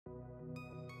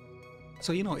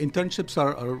So, internships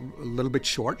are a little bit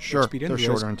short experience. They're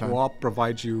shorter in time. Co-op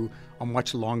provides you a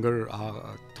much longer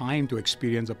time to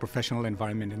experience a professional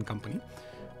environment in company.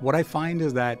 What I find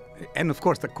is that, and of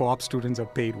course the co-op students are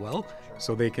paid well,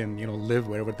 so they can live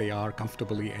wherever they are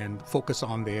comfortably and focus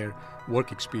on their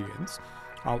work experience.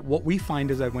 What we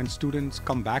find is that when students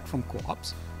come back from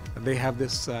co-ops, they have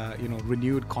this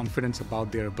renewed confidence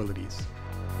about their abilities.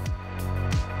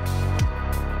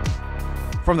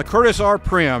 From the Curtis R.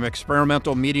 Priam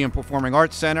Experimental Media and Performing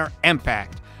Arts Center,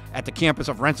 MPACT, at the campus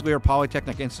of Rensselaer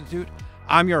Polytechnic Institute,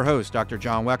 I'm your host, Dr.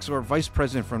 John Wexler, Vice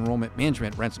President for Enrollment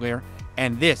Management, Rensselaer,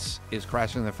 and this is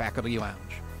Crashing the Faculty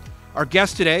Lounge. Our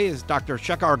guest today is Dr.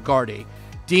 Shekhar Garde,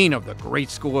 Dean of the Great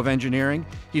School of Engineering.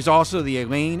 He's also the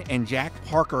Elaine and Jack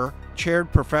Parker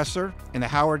Chaired Professor in the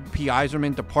Howard P.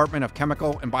 Eiserman Department of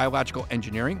Chemical and Biological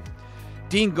Engineering.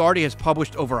 Dean Garde has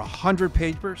published over 100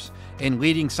 papers in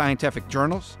leading scientific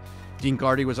journals. Dean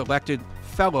Garde was elected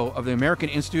Fellow of the American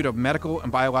Institute of Medical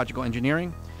and Biological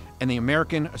Engineering and the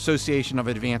American Association of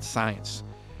Advanced Science.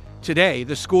 Today,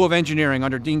 the School of Engineering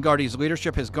under Dean Garde's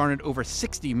leadership has garnered over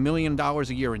 $60 million a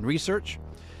year in research.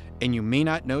 And you may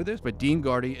not know this, but Dean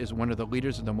Garde is one of the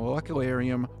leaders of the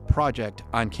Molecularium project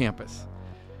on campus.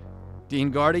 Dean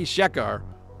Garde, Shekhar,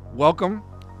 welcome.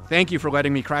 Thank you for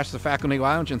letting me crash the Faculty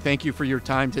Lounge, and thank you for your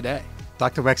time today.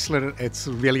 Dr. Wexler, it's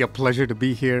really a pleasure to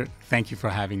be here. Thank you for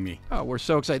having me. Oh, we're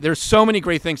so excited. There's so many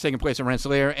great things taking place at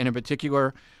Rensselaer, and in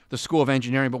particular, the School of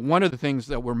Engineering. But one of the things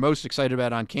that we're most excited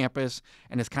about on campus,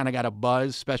 and it's kind of got a buzz,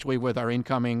 especially with our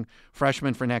incoming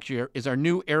freshmen for next year, is our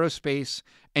new Aerospace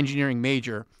Engineering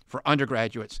major for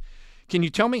undergraduates. Can you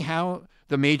tell me how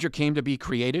the major came to be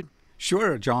created?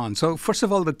 Sure, John. So first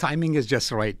of all, the timing is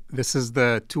just right. This is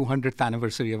the 200th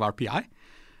anniversary of RPI.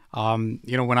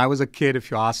 When I was a kid, if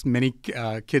you asked many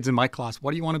kids in my class, what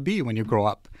do you want to be when you grow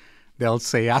up? They'll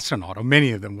say astronaut, or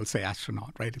many of them will say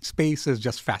astronaut, right? Space is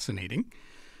just fascinating.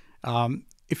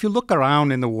 If you look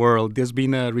around in the world, there's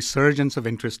been a resurgence of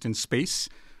interest in space.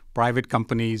 Private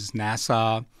companies,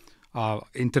 NASA,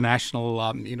 international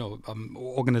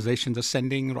organizations are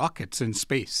sending rockets in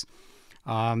space.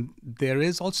 There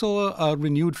is also a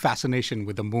renewed fascination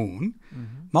with the moon.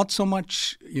 Mm-hmm. Not so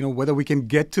much, whether we can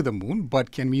get to the moon,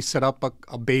 but can we set up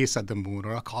a base at the moon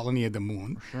or a colony at the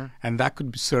moon? Sure. And that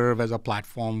could serve as a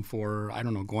platform for,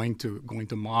 going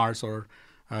to Mars or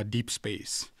deep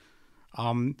space.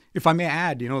 If I may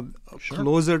add, Sure.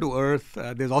 Closer to Earth,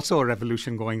 there's also a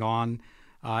revolution going on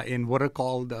in what are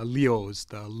called LEOs,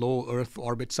 the low Earth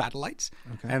orbit satellites.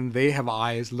 Okay. And they have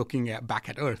eyes looking back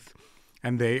at Earth.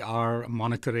 And they are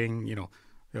monitoring,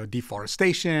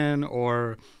 deforestation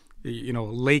or,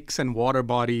 lakes and water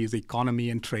bodies, economy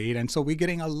and trade. And so we're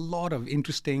getting a lot of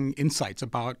interesting insights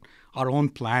about our own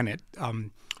planet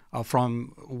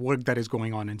from work that is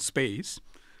going on in space.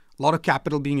 A lot of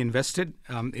capital being invested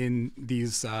in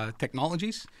these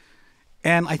technologies.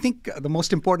 And I think the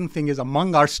most important thing is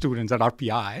among our students at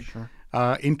RPI, Sure.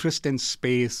 Interest in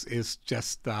space is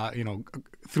just,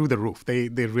 through the roof. They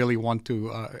really want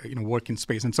to, work in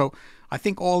space. And so I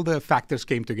think all the factors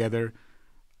came together.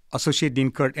 Associate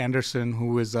Dean Kurt Anderson,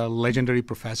 who is a legendary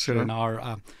professor Sure. in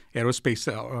our Aerospace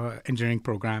Engineering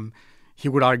program, he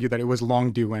would argue that it was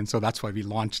long due. And so that's why we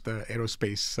launched the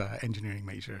Aerospace Engineering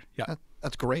major. Yeah,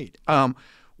 That's great.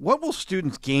 What will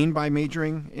students gain by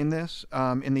majoring in this,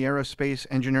 in the Aerospace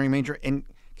Engineering major? And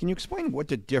can you explain what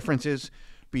the difference is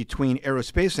between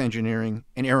aerospace engineering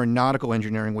and aeronautical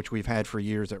engineering, which we've had for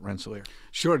years at Rensselaer?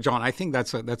 Sure, John. I think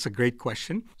that's a great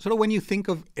question. So when you think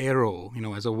of aero,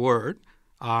 as a word,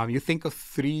 you think of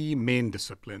three main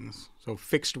disciplines. So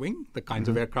fixed wing, the kinds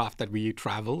of aircraft that we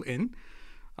travel in,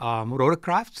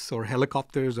 rotorcrafts or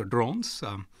helicopters or drones,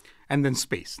 and then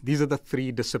space. These are the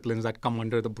three disciplines that come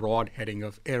under the broad heading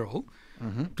of aero.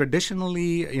 Mm-hmm.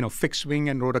 Traditionally, fixed wing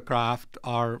and rotorcraft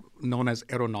are known as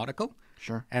aeronautical.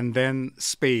 Sure. And then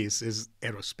space is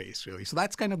aerospace, really. So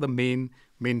that's kind of the main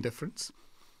difference.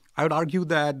 I would argue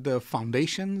that the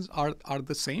foundations are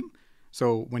the same.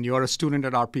 So when you're a student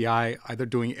at RPI, either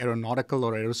doing aeronautical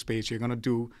or aerospace, you're going to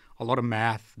do a lot of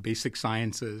math, basic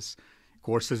sciences,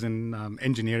 courses in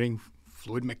engineering,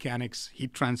 fluid mechanics,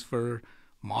 heat transfer,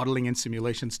 modeling and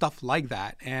simulation, stuff like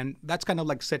that. And that's kind of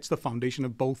like sets the foundation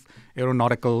of both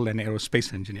aeronautical and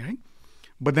aerospace engineering.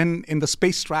 But then in the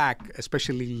space track,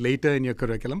 especially later in your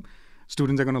curriculum,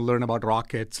 students are going to learn about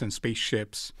rockets and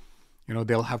spaceships.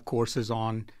 They'll have courses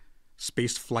on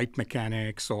space flight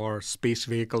mechanics or space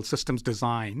vehicle systems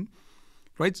design,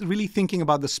 right? So really thinking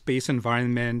about the space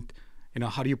environment,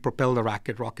 how do you propel the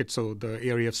rocket, so the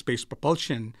area of space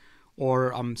propulsion,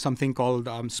 or something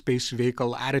called space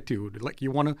vehicle attitude. Like you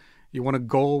want to you want to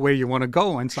go where you want to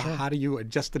go. And so Sure. how do you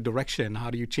adjust the direction? How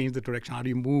do you change the direction? How do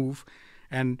you move?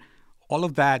 And all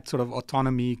of that sort of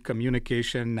autonomy,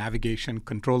 communication, navigation,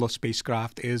 control of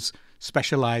spacecraft is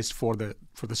specialized for the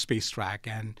space track.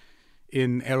 And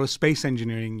in aerospace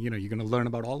engineering, you're going to learn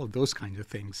about all of those kinds of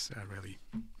things, really.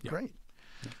 Yeah. Great.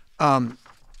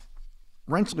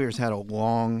 Rensselaer's had a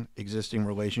long existing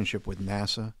relationship with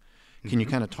NASA. Can you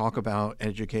kind of talk about,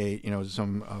 educate,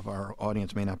 some of our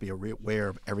audience may not be aware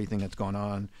of everything that's gone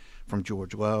on from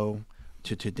George Low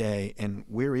to today, and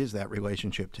where is that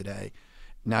relationship today?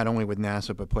 Not only with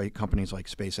NASA, but companies like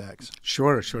SpaceX.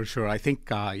 Sure. I think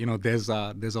there's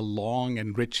a long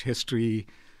and rich history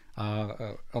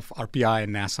of RPI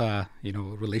and NASA,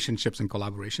 relationships and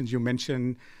collaborations. You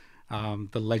mentioned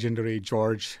the legendary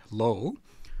George Low.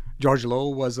 George Low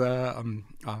was an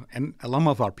alum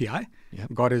of RPI.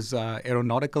 Yep. Got his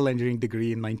aeronautical engineering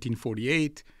degree in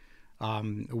 1948.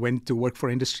 Went to work for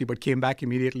industry, but came back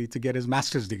immediately to get his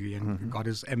master's degree and got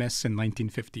his MS in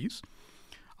 1950s.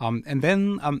 And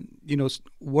then,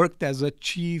 worked as a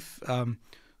chief of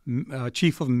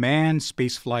manned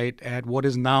spaceflight at what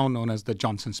is now known as the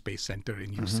Johnson Space Center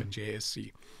in Houston,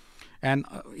 JSC. And,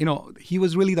 he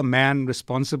was really the man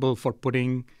responsible for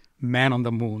putting man on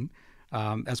the moon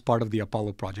as part of the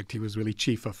Apollo project. He was really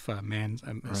chief of manned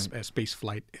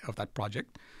spaceflight of that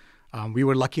project. We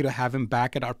were lucky to have him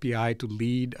back at RPI to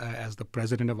lead as the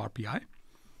president of RPI.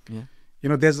 Yeah.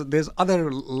 There's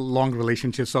other long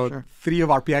relationships. So Sure. 3 of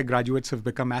RPI graduates have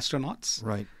become astronauts.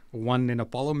 Right. One in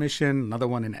Apollo mission, another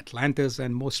one in Atlantis,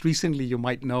 and most recently you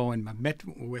might know and met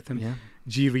with him,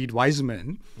 G. Reed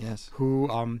Wiseman, who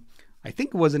I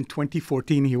think was in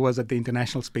 2014. He was at the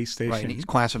International Space Station. Right. He's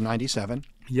class of '97.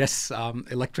 Yes,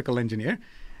 electrical engineer.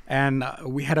 And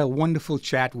we had a wonderful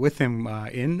chat with him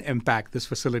in Impact, this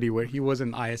facility where he was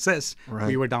in ISS. Right.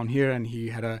 We were down here, and he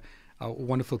had a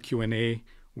wonderful Q&A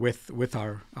with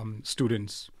our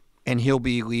students. And he'll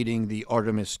be leading the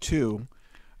Artemis II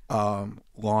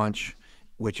launch,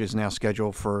 which is now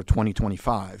scheduled for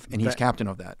 2025, and he's captain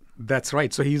of that. That's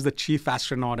right. So he's the chief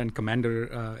astronaut and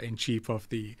commander-in-chief of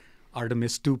the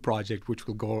Artemis II project, which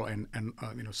will go and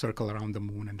circle around the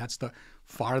moon, and that's the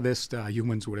farthest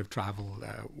humans would have traveled.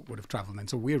 And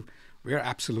so we're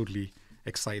absolutely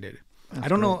excited. That's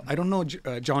I don't know,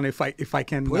 John, if I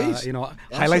can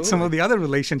highlight some of the other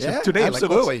relationships today.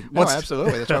 Absolutely.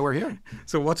 Absolutely. That's why we're here.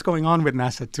 So what's going on with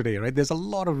NASA today, right? There's a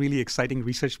lot of really exciting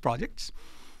research projects.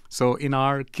 So in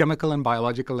our chemical and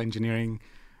biological engineering,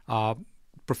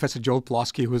 Professor Joel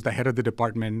Plosky, who's the head of the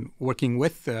department, working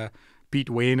with Pete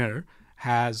Wehner,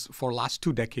 has for the last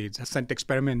 2 decades has sent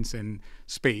experiments in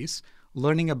space,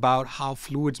 learning about how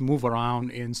fluids move around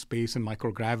in space and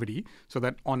microgravity, so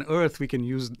that on Earth we can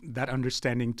use that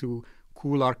understanding to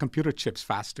cool our computer chips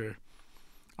faster.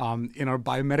 In our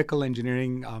biomedical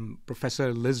engineering,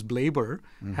 Professor Liz Blaber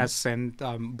has sent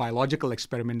biological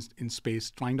experiments in space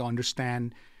trying to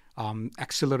understand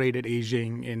accelerated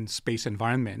aging in space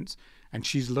environments. And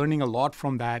she's learning a lot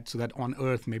from that so that on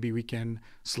Earth maybe we can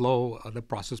slow the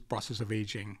process of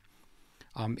aging.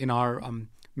 In our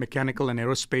mechanical and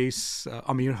aerospace,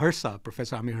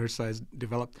 Professor Amir Hirsa has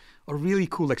developed a really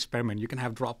cool experiment. You can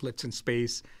have droplets in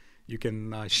space. You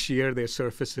can shear their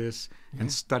surfaces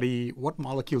and study what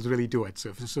molecules really do at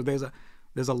surface. So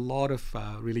there's a lot of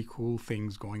really cool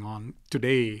things going on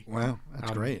today. Wow,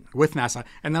 that's great. With NASA.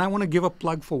 And then I want to give a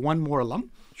plug for one more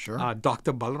alum. Sure.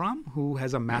 Dr. Balram, who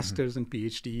has a master's and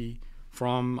PhD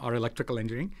from our electrical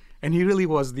engineering. And he really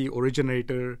was the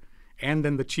originator and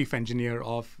then the chief engineer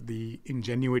of the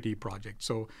Ingenuity project.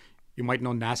 So you might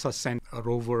know NASA sent a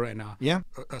rover and a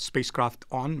spacecraft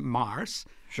on Mars.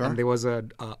 Sure. And there was a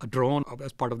drone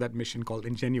as part of that mission called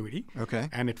Ingenuity. Okay.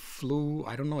 And it flew,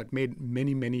 it made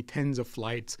many, many tens of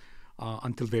flights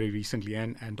until very recently.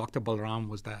 And Dr. Balram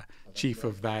was the chief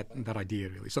of that idea,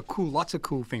 really. So cool, lots of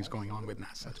cool things going on with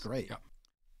NASA. That's great. Yeah.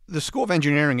 The School of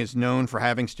Engineering is known for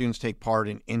having students take part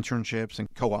in internships and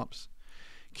co-ops.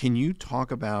 Can you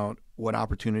talk about what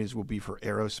opportunities will be for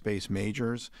aerospace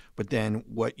majors, but then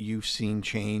what you've seen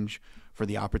change for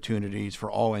the opportunities for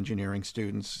all engineering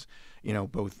students,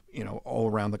 both, all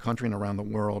around the country and around the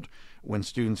world, when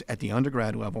students at the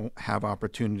undergrad level have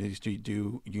opportunities to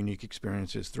do unique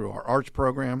experiences through our ARCH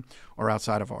program or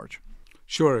outside of ARCH?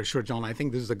 Sure, John. I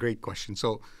think this is a great question.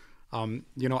 So,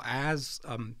 as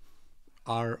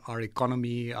our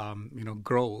economy,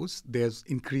 grows, there's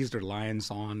increased reliance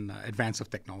on advance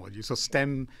of technology. So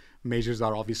STEM majors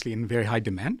are obviously in very high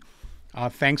demand.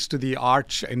 Thanks to the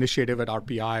ARCH initiative at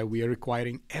RPI, we are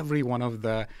requiring every one of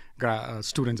the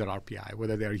students at RPI,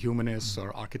 whether they're humanists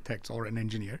or architects or an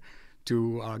engineer,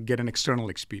 to get an external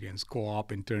experience,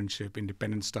 co-op, internship,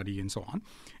 independent study, and so on.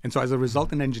 And so as a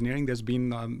result in engineering, there's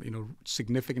been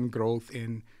significant growth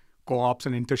in co-ops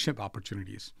and internship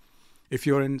opportunities. If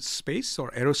you're in space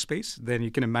or aerospace, then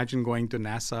you can imagine going to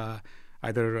NASA,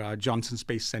 either Johnson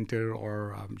Space Center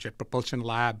or Jet Propulsion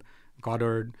Lab,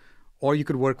 Goddard, or you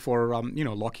could work for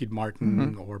Lockheed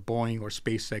Martin or Boeing or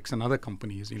SpaceX and other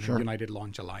companies, United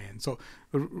Launch Alliance. So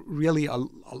really a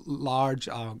large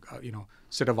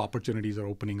set of opportunities are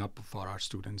opening up for our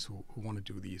students who want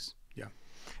to do these. Yeah.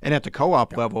 And at the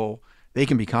co-op level, they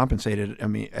can be compensated,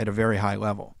 at a very high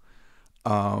level.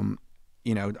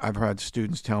 I've had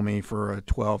students tell me for a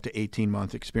 12 to 18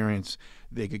 month experience,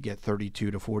 they could get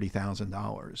 $32,000 to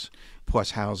 $40,000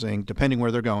 plus housing, depending where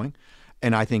they're going.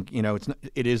 And I think,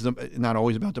 it is not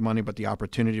always about the money, but the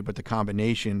opportunity, but the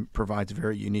combination provides a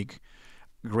very unique,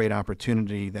 great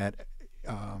opportunity that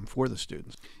for the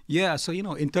students. Yeah, so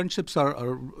internships are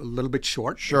a little bit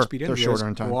short. Sure, experience, they're shorter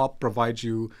in time. Co-op provides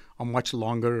you a much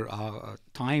longer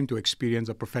time to experience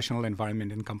a professional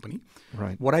environment in company.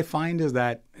 Right. What I find is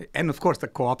that, and of course, the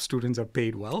co-op students are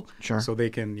paid well, sure, so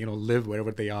they can live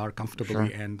wherever they are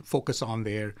comfortably and focus on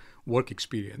their work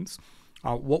experience.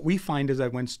 What we find is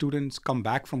that when students come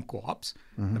back from co-ops,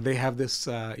 they have this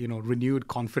renewed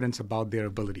confidence about their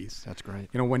abilities. That's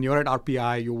great. When you're at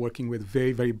RPI, you're working with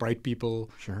very, very bright people.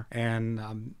 Sure.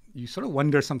 And you sort of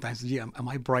wonder sometimes, gee, am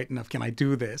I bright enough? Can I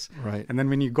do this? Right. And then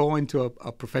when you go into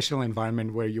a professional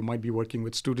environment where you might be working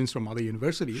with students from other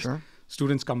universities, sure,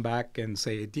 students come back and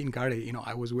say, Dean Garde,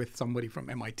 I was with somebody from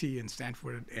MIT and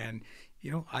Stanford, and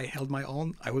I held my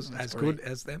own. I was as good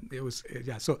as them. It was,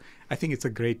 So I think it's a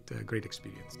great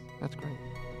experience. That's great.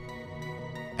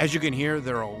 As you can hear,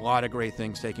 there are a lot of great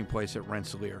things taking place at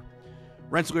Rensselaer.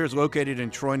 Rensselaer is located in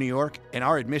Troy, New York, and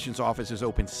our admissions office is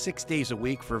open 6 days a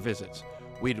week for visits.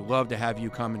 We'd love to have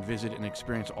you come and visit and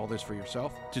experience all this for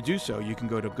yourself. To do so, you can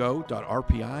go to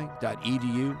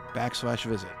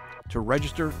go.rpi.edu/visit. To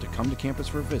register to come to campus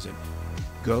for a visit,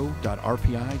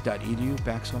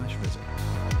 go.rpi.edu/visit.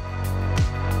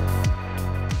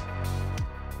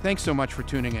 Thanks so much for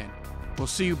tuning in. We'll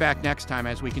see you back next time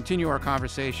as we continue our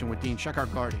conversation with Dean Shekhar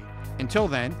Garde. Until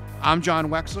then, I'm John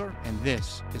Wexler, and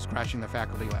this is Crashing the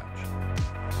Faculty Lounge.